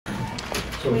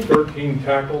So 13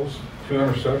 tackles, 2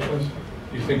 interceptions.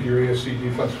 Do you think you're ASC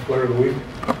Defensive Player of the Week?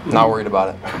 Not worried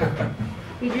about it.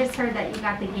 We just heard that you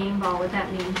got the game ball. What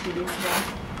that mean to you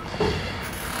today?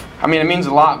 I mean, it means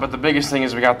a lot, but the biggest thing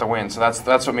is we got the win, so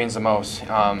that's what means the most.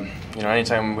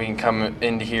 Anytime we can come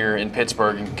into here in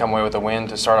Pittsburgh and come away with a win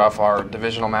to start off our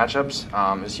divisional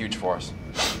matchups is huge for us.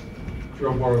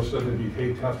 Joe Burrow said that you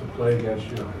hate tough to play against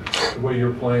you. The way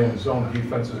you're playing zone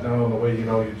defense is down, the way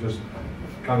you're just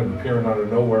kind of appearing out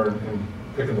of nowhere and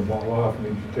picking the ball off. I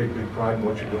mean, you take big pride in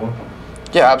what you're doing.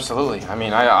 Yeah, absolutely. I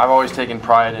mean, I've always taken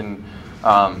pride in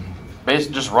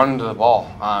basically just running to the ball,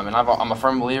 and I'm a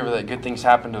firm believer that good things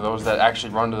happen to those that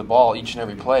actually run to the ball each and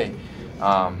every play. It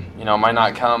might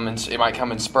not come, and it might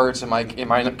come in spurts. It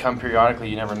might come periodically.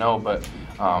 You never know, but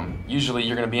usually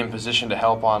you're going to be in position to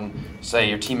help on, say,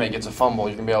 your teammate gets a fumble.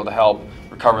 You're going to be able to help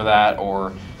recover that,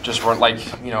 or just run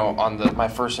on my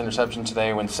first interception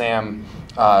today when Sam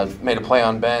made a play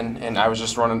on Ben, and I was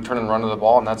just turning and running to the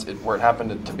ball, and that's where it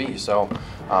happened to be. So,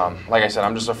 like I said,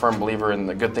 I'm just a firm believer in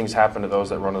the good things happen to those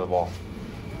that run to the ball.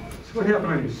 So what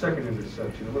happened on your second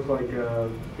interception? It looked like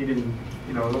he didn't,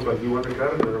 it looked like you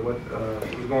undercut it, or what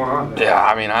was going on there? Yeah,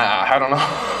 I mean, I don't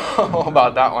know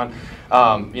about that one.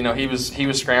 He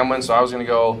was scrambling, so I was going to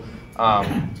go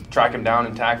track him down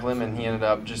and tackle him, and he ended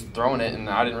up just throwing it, and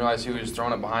I didn't realize who he was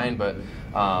throwing it behind, but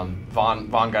Vaughn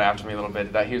got after me a little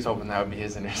bit. He was hoping that would be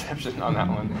his interception on that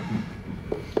one.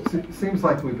 Seems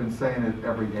like we've been saying it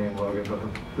every game, Logan, but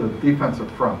the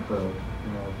defensive front,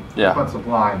 defensive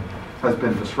line has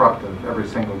been disruptive every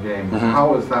single game. Mm-hmm.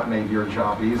 How has that made your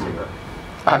job easier?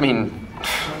 I mean,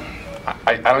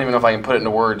 I don't even know if I can put it into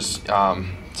words.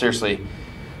 Seriously,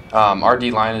 our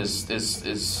D line is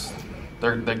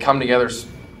they come together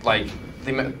like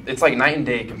it's like night and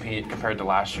day compared to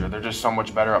last year. They're just so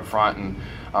much better up front,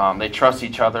 and they trust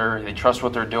each other. They trust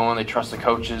what they're doing. They trust the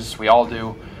coaches. We all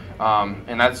do,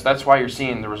 and that's why you're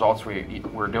seeing the results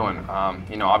we're doing.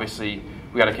 Obviously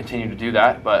we got to continue to do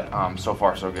that, but so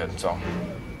far so good. So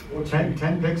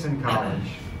 10 picks in college,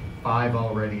 5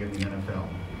 already in the NFL,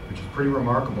 which is pretty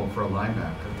remarkable for a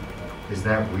linebacker. Is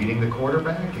that reading the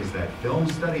quarterback? Is that film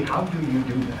study? How do you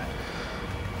do that?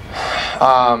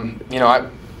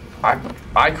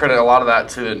 I credit a lot of that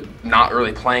to not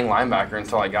really playing linebacker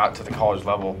until I got to the college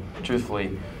level,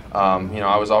 truthfully.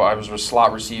 I was a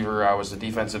slot receiver. I was a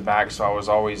defensive back, so I was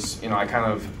always, I kind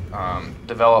of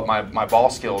developed my ball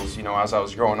skills, as I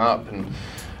was growing up, and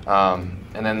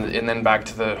then back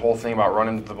to the whole thing about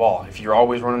running to the ball. If you're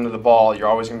always running to the ball, you're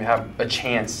always going to have a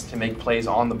chance to make plays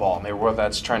on the ball. Maybe whether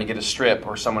that's trying to get a strip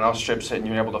or someone else strips it and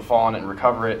you're able to fall on it and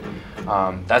recover it.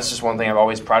 That's just one thing I've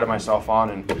always prided myself on,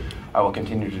 and I will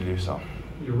continue to do so.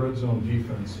 Your red zone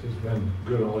defense has been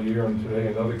good all year, and today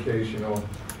another case,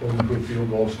 holding good field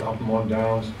goals, stop them on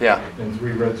downs, and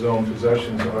 3 red zone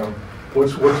possessions.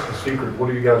 What's the secret? What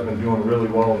have you guys been doing really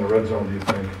well in the red zone, do you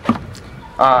think?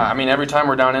 Every time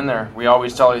we're down in there, I'm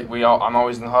always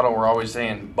in the huddle. We're always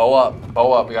saying, bow up.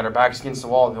 We got our backs against the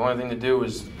wall. The only thing to do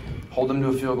is hold them to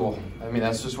a field goal.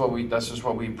 That's just what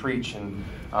we preach. And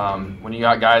when you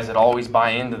got guys that always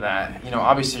buy into that,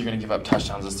 obviously you're going to give up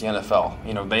touchdowns. It's the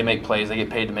NFL. They make plays. They get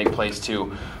paid to make plays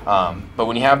too. But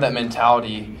when you have that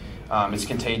mentality, it's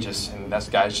contagious, and that's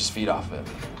guys just feed off of it.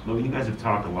 Logan, you guys have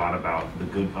talked a lot about the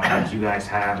good vibes you guys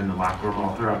have in the locker room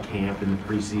all throughout camp and the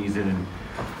preseason,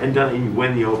 and you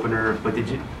win the opener. But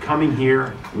coming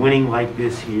here, winning like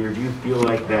this here, do you feel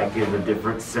like that gives a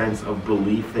different sense of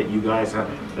belief that you guys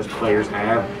as players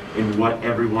have in what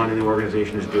everyone in the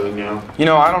organization is doing now?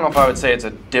 I don't know if I would say it's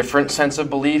a different sense of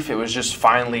belief. It was just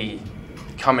finally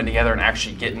coming together and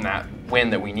actually getting that win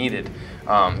that we needed.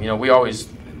 We always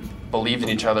believed in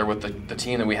each other with the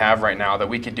team that we have right now, that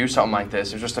we could do something like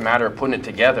this. It was just a matter of putting it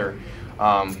together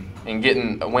and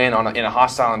getting a win in a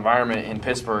hostile environment in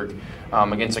Pittsburgh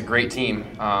against a great team.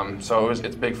 So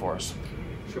it's big for us.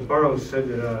 So Burrow said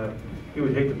that he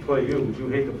would hate to play you. Would you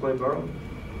hate to play Burrow?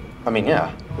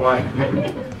 Yeah. Why?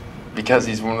 Because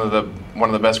he's one of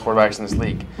the best quarterbacks in this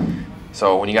league.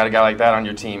 So when you got a guy like that on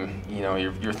your team,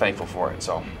 you're thankful for it.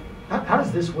 So how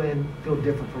does this win feel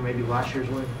different from maybe last year's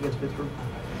win against Pittsburgh?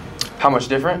 How much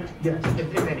different? Yes,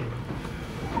 if any.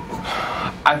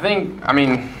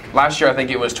 Last year I think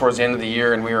it was towards the end of the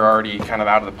year and we were already kind of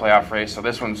out of the playoff race. So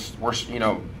this one's we're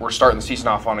starting the season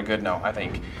off on a good note, I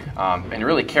think, and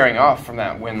really carrying off from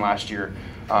that win last year,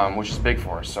 which is big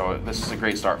for us. So this is a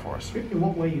great start for us. In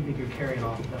what way do you think you're carrying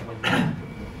off of that win?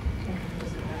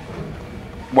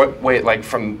 What way, like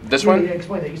from this one? Yeah,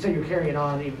 explain that. You said you're carrying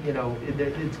on.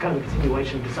 It's kind of a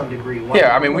continuation to some degree. We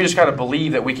just got to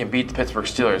believe that we can beat the Pittsburgh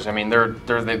Steelers.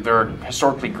 They're a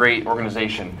historically great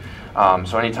organization.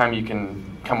 So anytime you can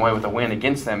come away with a win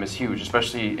against them is huge,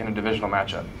 especially in a divisional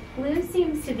matchup. Lou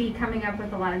seems to be coming up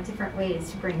with a lot of different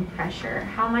ways to bring pressure.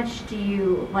 How much do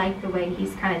you like the way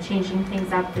he's kind of changing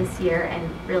things up this year and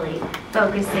really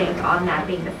focusing on that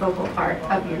being the focal part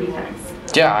of your defense?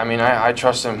 Yeah, I mean, I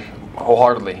trust him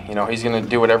wholeheartedly. You know, he's going to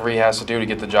do whatever he has to do to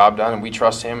get the job done, and we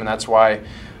trust him, and that's why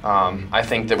I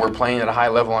think that we're playing at a high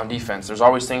level on defense. There's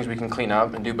always things we can clean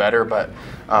up and do better, but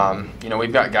you know,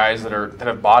 we've got guys that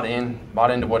have bought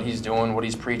into what he's doing, what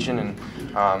he's preaching, and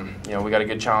you know, we got a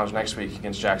good challenge next week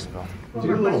against Jacksonville. Was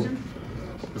there a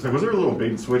little bait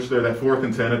and switch there, that 4th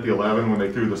and 10 at the 11 when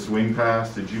they threw the swing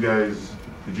pass? Did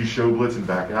you show blitz and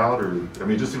back out, or I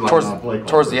mean, it just seemed like non-play call.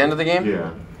 Towards the end of the game?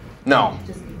 Yeah.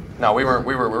 No, we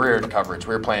were in coverage.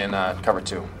 We were playing cover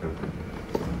 2.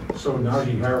 So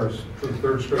Najee Harris, for the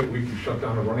 3rd straight week, you shut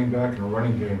down a running back in a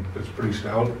running game that's pretty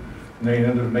stout. And they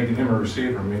ended up making him a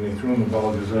receiver. I mean, they threw him the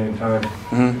ball a gazillion times,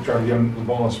 tried to get him the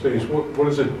ball in space. What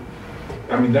is it?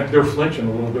 I mean, they're flinching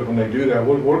a little bit when they do that.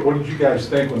 What did you guys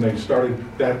think when they started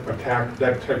that attack,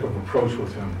 that type of approach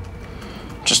with him?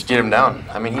 Just get him down.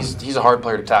 I mean, he's a hard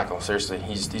player to tackle. Seriously,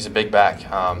 he's a big back.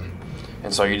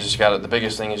 And so you just got to, the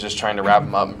biggest thing is just trying to wrap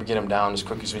them up and get them down as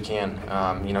quick as we can.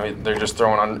 You know, they're just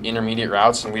throwing on intermediate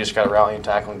routes, and we just got to rally and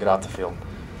tackle and get out the field.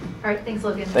 All right, thanks,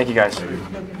 Logan. Thank you, guys.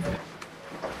 Logan.